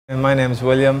My name is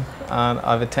William,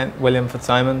 and William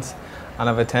Fitzsimons, and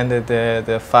I've attended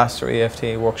the Faster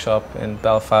EFT workshop in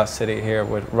Belfast City here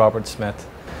with Robert Smith.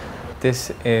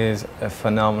 This is a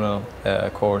phenomenal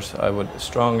course. I would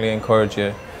strongly encourage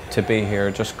you to be here.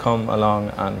 Just come along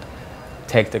and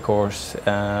take the course.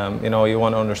 You know, you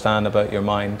want to understand about your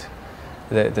mind,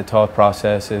 the thought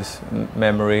processes,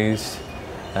 memories,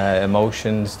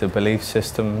 emotions, the belief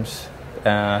systems.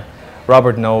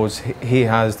 Robert knows, he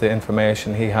has the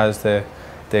information, he has the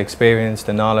experience,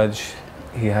 the knowledge.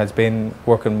 He has been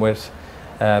working with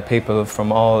people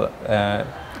from all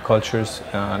cultures,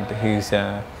 and he's,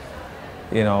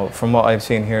 you know, from what I've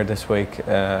seen here this week,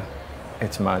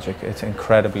 it's magic. It's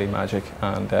incredibly magic.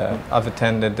 And I've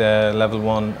attended level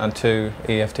 1 and 2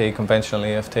 EFT, conventional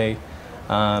EFT,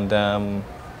 and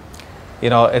you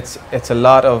know, it's a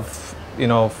lot of, you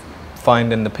know,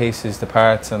 finding the pieces, the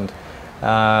parts, and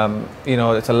you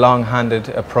know, it's a long-handed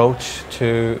approach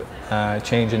to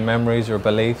changing memories or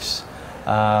beliefs.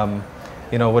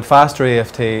 You know, with Faster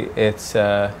EFT,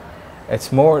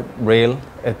 it's more real.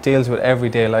 It deals with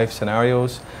everyday life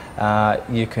scenarios.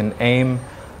 You can aim,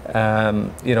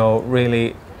 you know,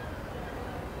 really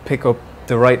pick up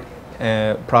the right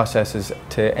processes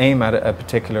to aim at a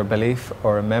particular belief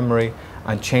or a memory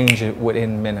and change it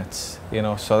within minutes. You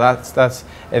know, so that's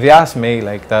if you ask me,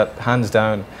 like, that, hands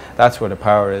down, that's where the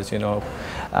power is. You know,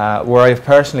 where I've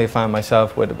personally found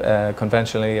myself with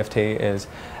conventional EFT is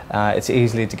it's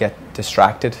easily to get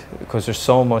distracted because there's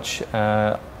so much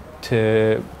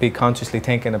to be consciously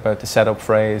thinking about the setup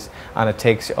phrase, and it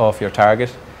takes off your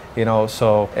target. You know,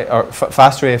 so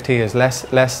Faster EFT is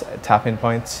less tapping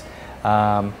points.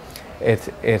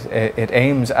 It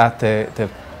aims at the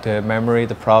memory,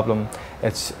 the problem.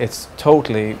 It's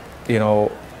totally, you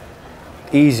know,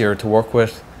 easier to work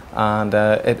with, and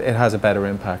it has a better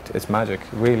impact. It's magic.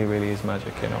 It really is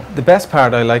magic. You know, the best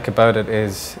part I like about it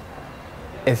is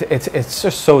it's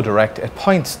just so direct. It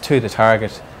points to the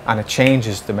target and it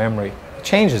changes the memory. It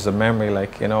changes the memory.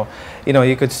 Like, you know,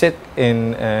 you could sit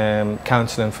in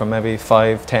counselling for maybe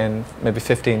 5, 10, maybe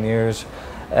 15 years,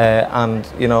 and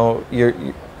you know,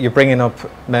 you're bringing up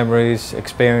memories,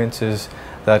 experiences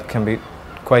that can be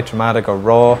quite traumatic or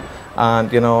raw,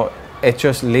 and you know, it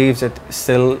just leaves it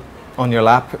still on your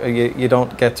lap. You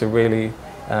don't get to really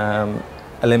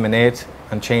eliminate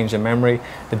and change the memory.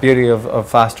 The beauty of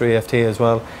Faster EFT as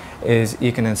well is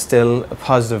you can instill a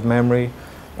positive memory.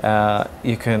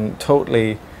 You can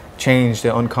totally change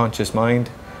the unconscious mind,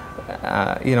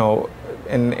 you know,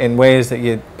 in ways that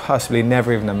you'd possibly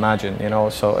never even imagine. You know,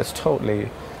 so it's totally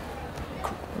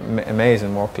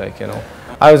amazing work. Like, you know,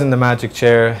 I was in the magic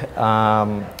chair.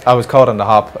 I was caught on the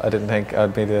hop. I didn't think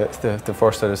I'd be the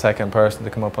first or the second person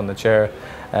to come up on the chair.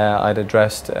 I'd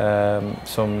addressed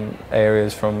some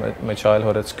areas from my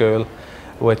childhood at school,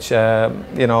 which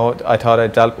you know, I thought I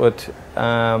dealt with,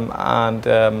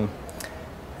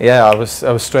 yeah, I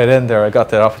was straight in there. I got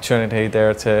the opportunity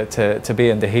there to be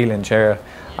in the healing chair,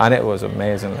 and it was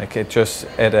amazing. Like,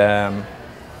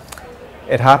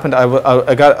 it happened.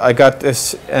 I got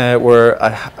this where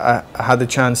I had the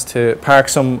chance to park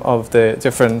some of the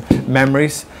different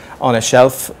memories on a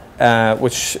shelf,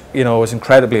 which, you know, was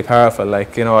incredibly powerful.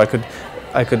 Like, you know, I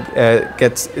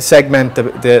could segment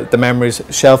the memories,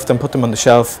 shelf them, put them on the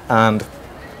shelf, and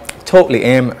totally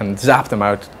aim and zap them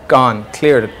out, gone,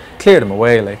 clear them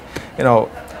away. Like, you know,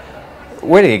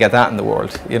 where do you get that in the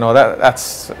world? You know,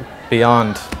 that's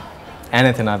beyond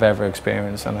anything I've ever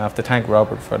experienced, and I have to thank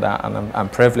Robert for that, and I'm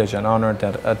privileged and honoured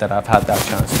that I've had that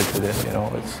chance to do this. You know,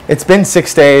 it's been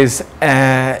 6 days.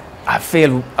 I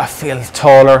feel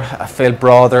taller. I feel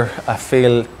broader. I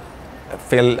feel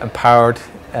empowered.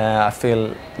 I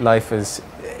feel life is,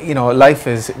 you know, life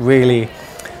is really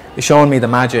showing me the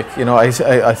magic. You know, I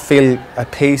feel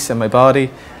at peace in my body.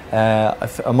 I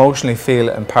emotionally feel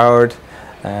empowered.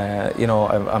 You know,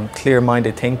 I'm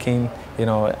clear-minded thinking. You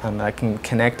know, and I can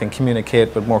connect and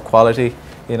communicate with more quality.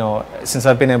 You know, since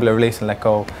I've been able to release and let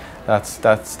go, that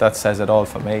says it all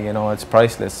for me. You know, it's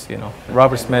priceless. You know,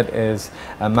 Robert Smith is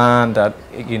a man that,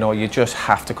 you know, you just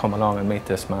have to come along and meet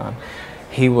this man.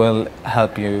 He will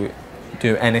help you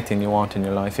do anything you want in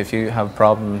your life. If you have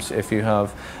problems, if you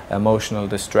have emotional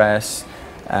distress,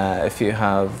 if you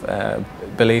have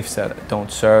beliefs that don't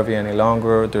serve you any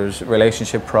longer, there's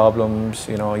relationship problems.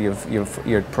 You know,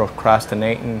 you're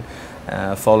procrastinating,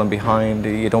 falling behind,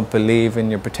 you don't believe in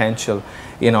your potential.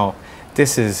 You know,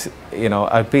 this is, you know,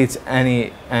 I beat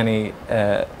any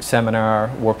seminar,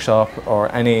 workshop,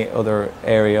 or any other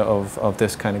area of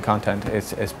this kind of content.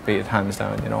 It's beat it hands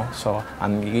down. You know, so,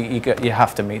 and you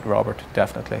have to meet Robert,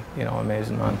 definitely. You know,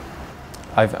 amazing man.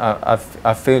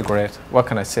 I feel great. What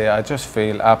can I say? I just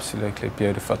feel absolutely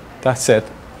beautiful. That's it.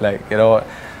 Like,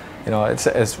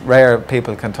 it's rare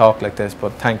people can talk like this,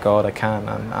 but thank God I can.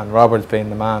 And Robert's been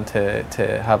the man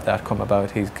to have that come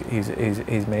about.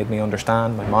 He's made me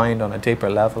understand my mind on a deeper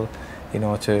level,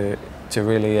 to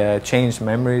really change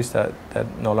memories that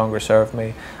no longer serve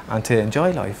me, and to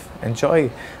enjoy life, enjoy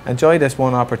this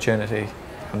one opportunity,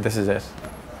 and this is it.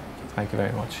 Thank you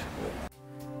very much.